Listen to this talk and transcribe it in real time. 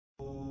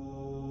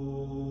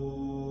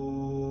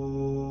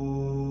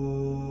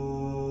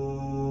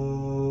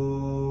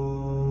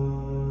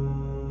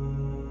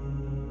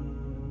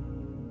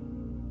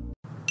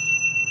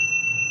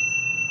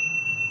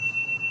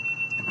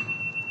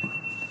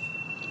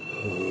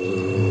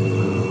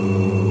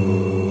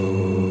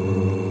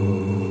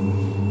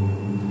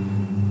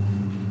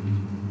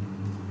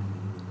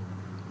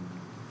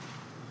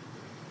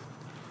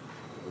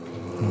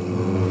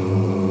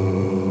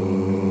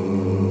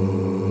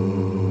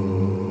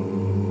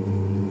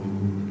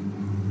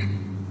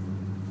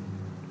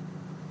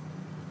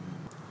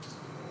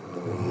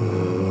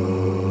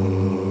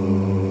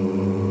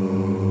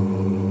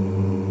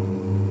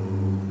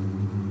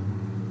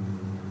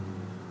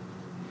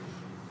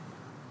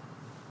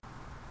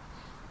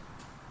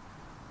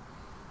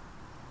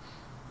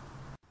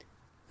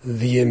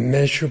The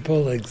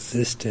immeasurable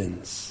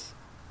existence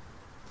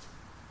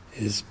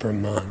is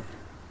Brahman.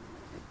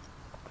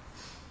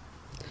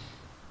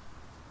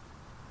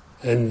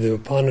 And the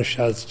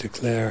Upanishads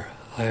declare,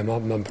 Ayam,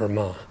 atma,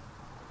 brahma.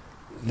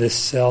 This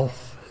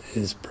self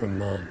is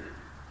Brahman.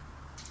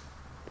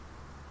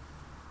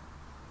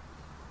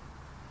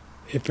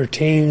 It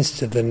pertains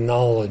to the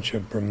knowledge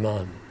of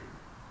Brahman,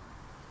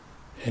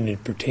 and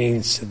it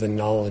pertains to the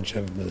knowledge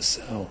of the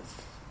self.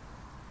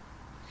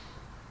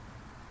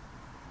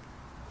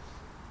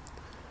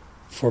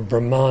 For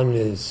Brahman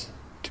is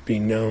to be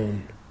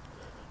known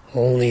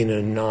only in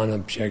a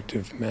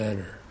non-objective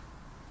manner.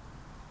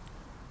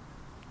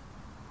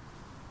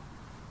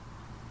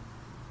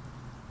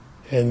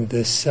 And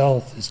the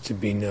self is to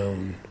be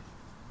known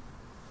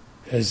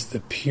as the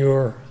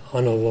pure,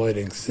 unalloyed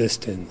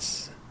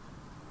existence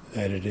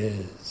that it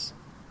is.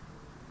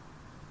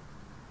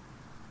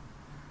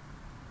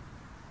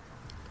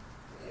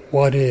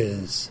 What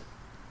is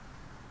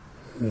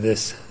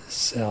this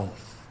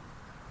self?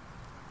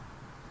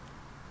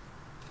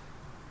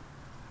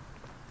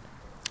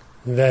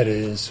 That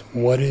is,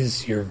 what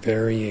is your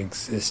very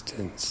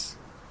existence?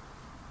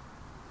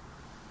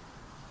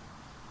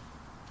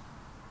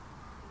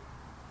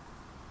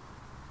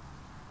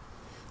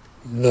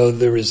 Though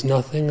there is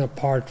nothing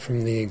apart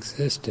from the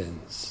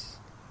existence,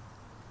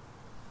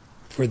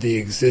 for the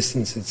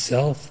existence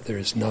itself, there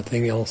is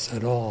nothing else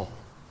at all.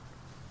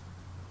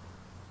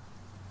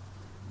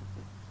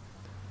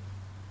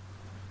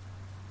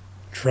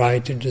 Try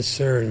to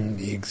discern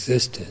the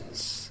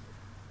existence,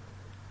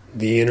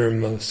 the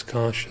innermost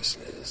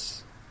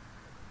consciousness,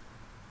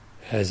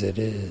 as it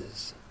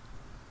is.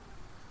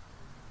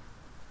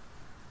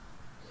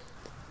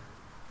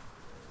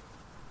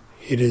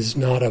 It is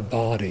not a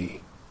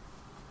body,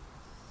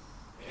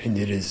 and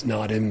it is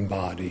not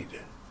embodied.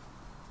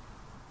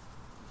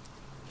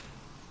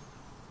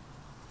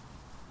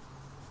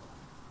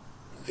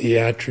 The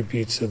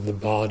attributes of the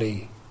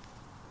body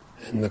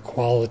and the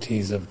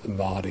qualities of the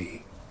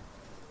body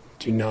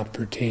do not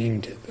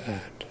pertain to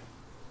that.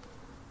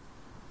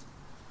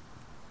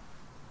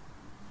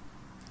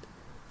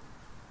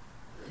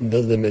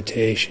 The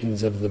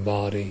limitations of the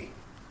body,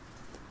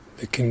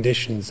 the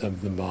conditions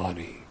of the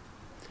body,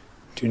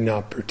 do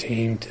not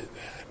pertain to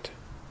that.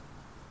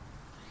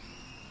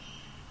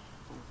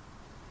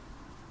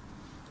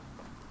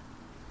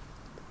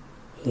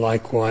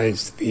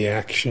 Likewise, the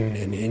action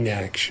and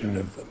inaction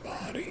of the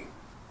body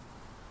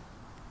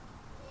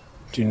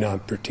do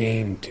not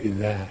pertain to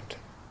that.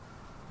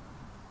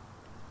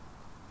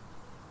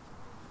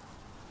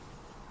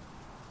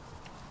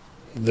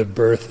 The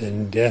birth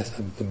and death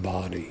of the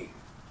body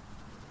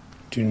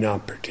do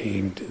not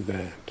pertain to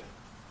that.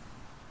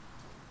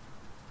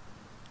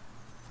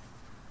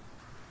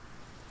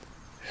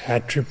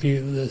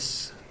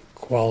 Attributeless,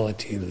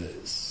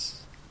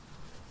 qualityless,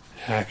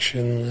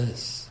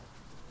 actionless,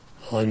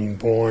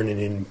 unborn and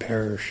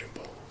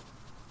imperishable.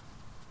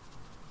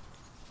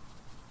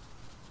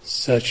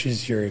 Such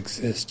is your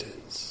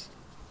existence.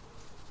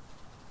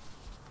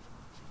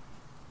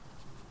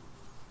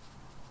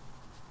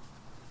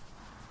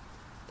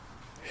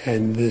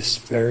 And this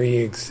very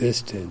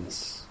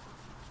existence,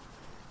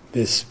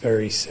 this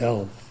very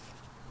self,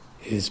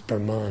 is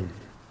Brahman,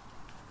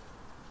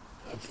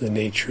 of the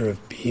nature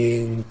of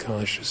being,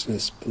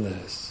 consciousness,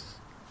 bliss.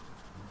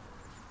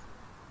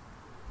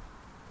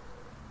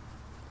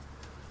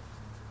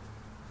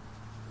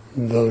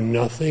 Though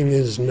nothing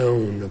is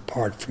known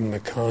apart from the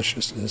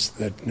consciousness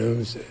that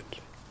knows it,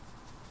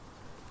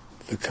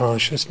 the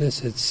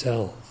consciousness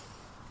itself,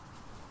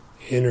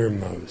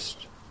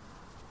 innermost,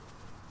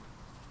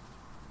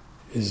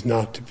 is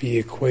not to be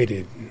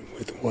equated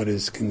with what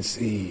is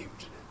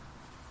conceived.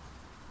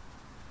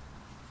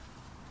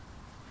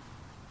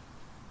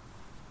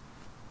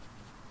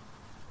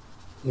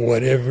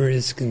 Whatever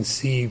is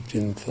conceived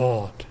in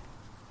thought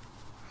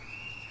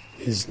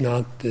is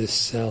not this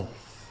self.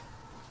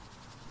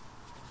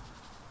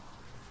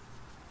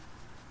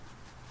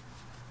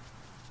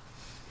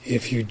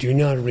 If you do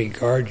not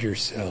regard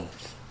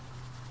yourself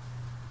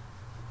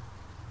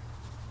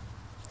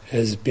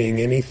as being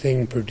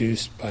anything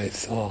produced by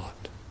thought,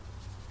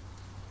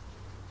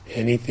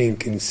 anything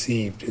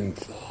conceived in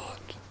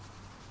thought,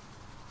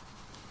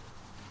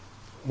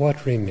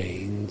 what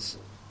remains?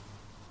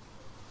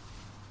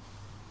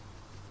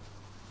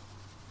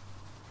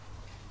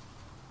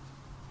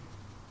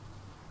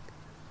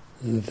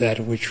 That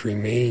which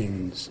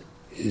remains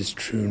is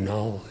true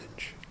knowledge.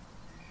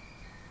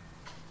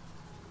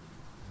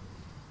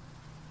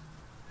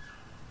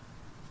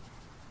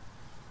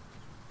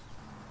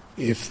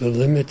 If the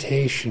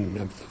limitation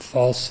of the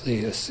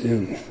falsely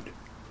assumed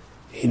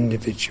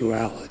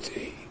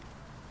individuality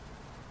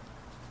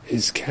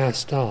is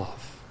cast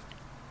off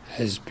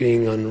as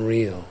being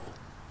unreal,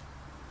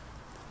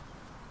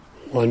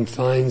 one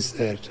finds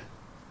that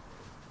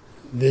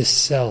this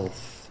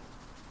self,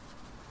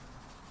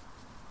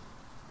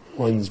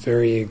 one's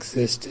very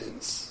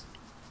existence,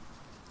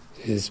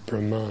 is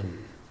Brahman.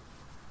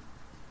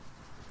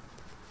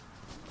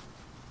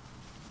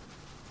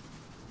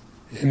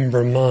 In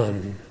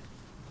Brahman,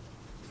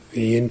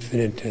 the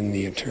infinite and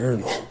the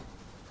eternal,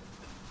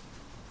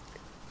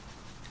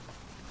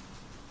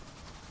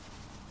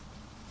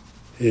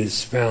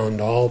 is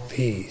found all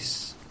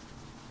peace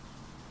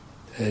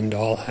and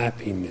all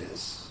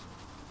happiness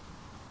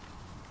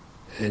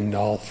and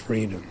all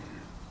freedom.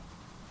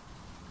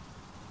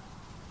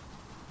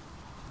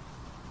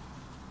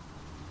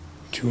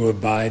 To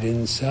abide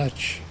in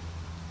such,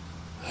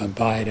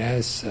 abide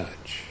as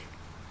such.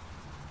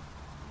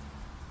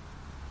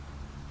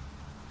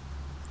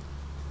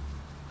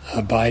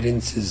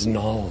 Abidance is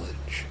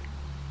knowledge,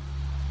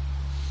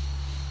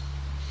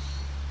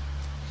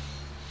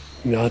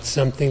 not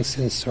something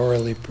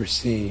sensorially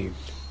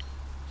perceived,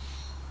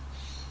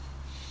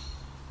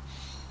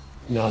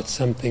 not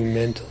something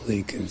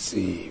mentally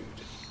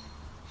conceived,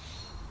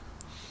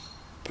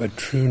 but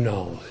true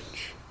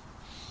knowledge,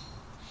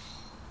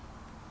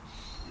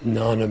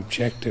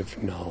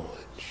 non-objective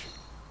knowledge,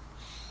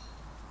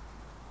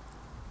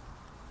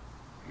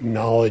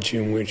 knowledge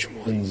in which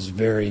one's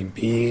very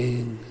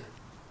being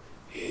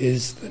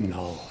is the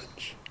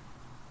knowledge.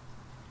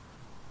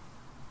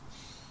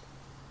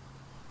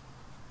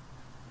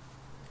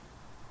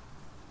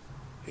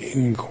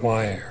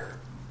 Inquire.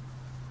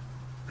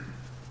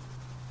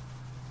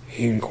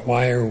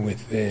 Inquire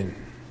within.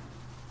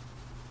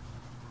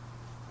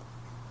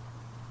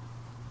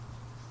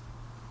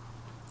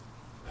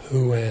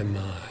 Who am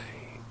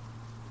I?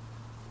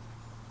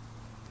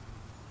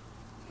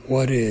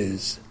 What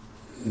is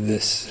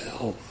this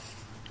self?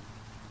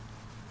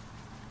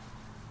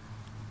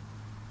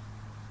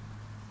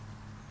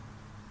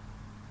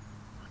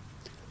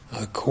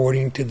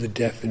 According to the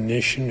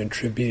definition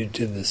attributed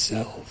to the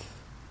self,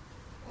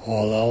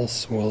 all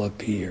else will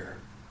appear.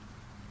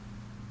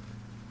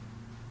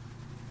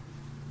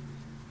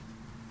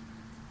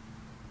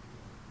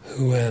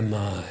 Who am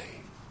I?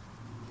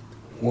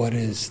 What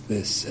is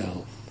this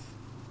self?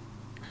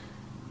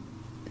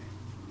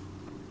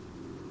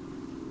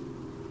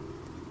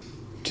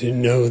 To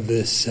know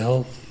this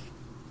self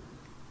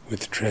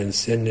with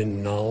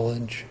transcendent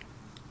knowledge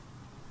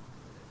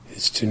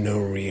is to know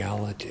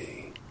reality.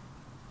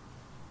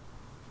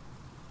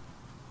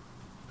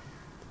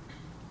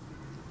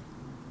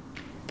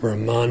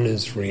 Brahman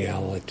is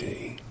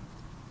reality.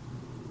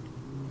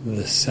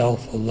 The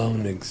self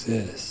alone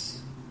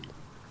exists.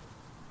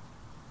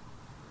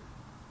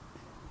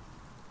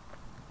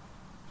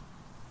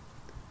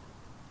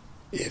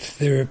 If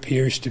there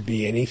appears to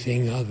be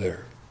anything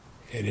other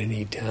at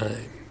any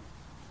time,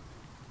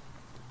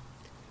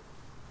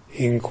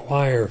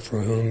 inquire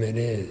for whom it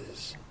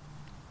is.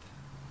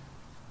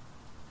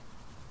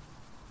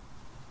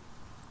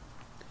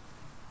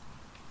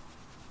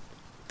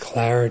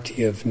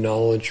 Clarity of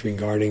knowledge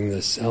regarding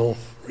the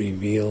self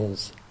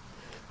reveals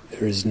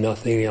there is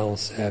nothing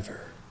else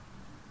ever.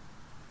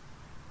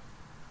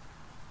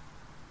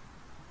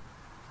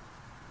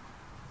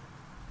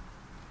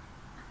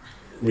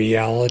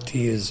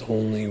 Reality is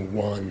only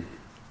one.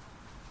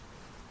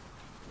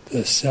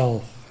 The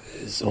self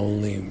is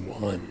only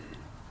one.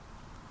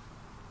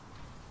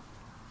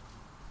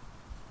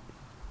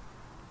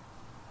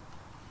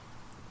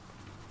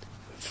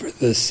 For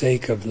the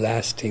sake of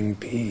lasting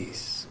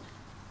peace,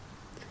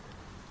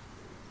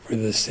 for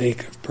the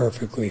sake of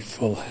perfectly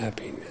full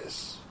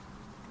happiness,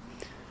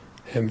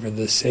 and for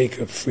the sake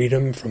of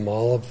freedom from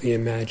all of the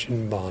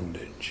imagined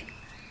bondage,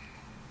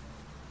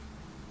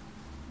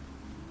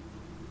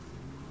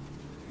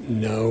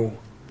 know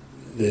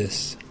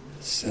this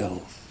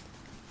self.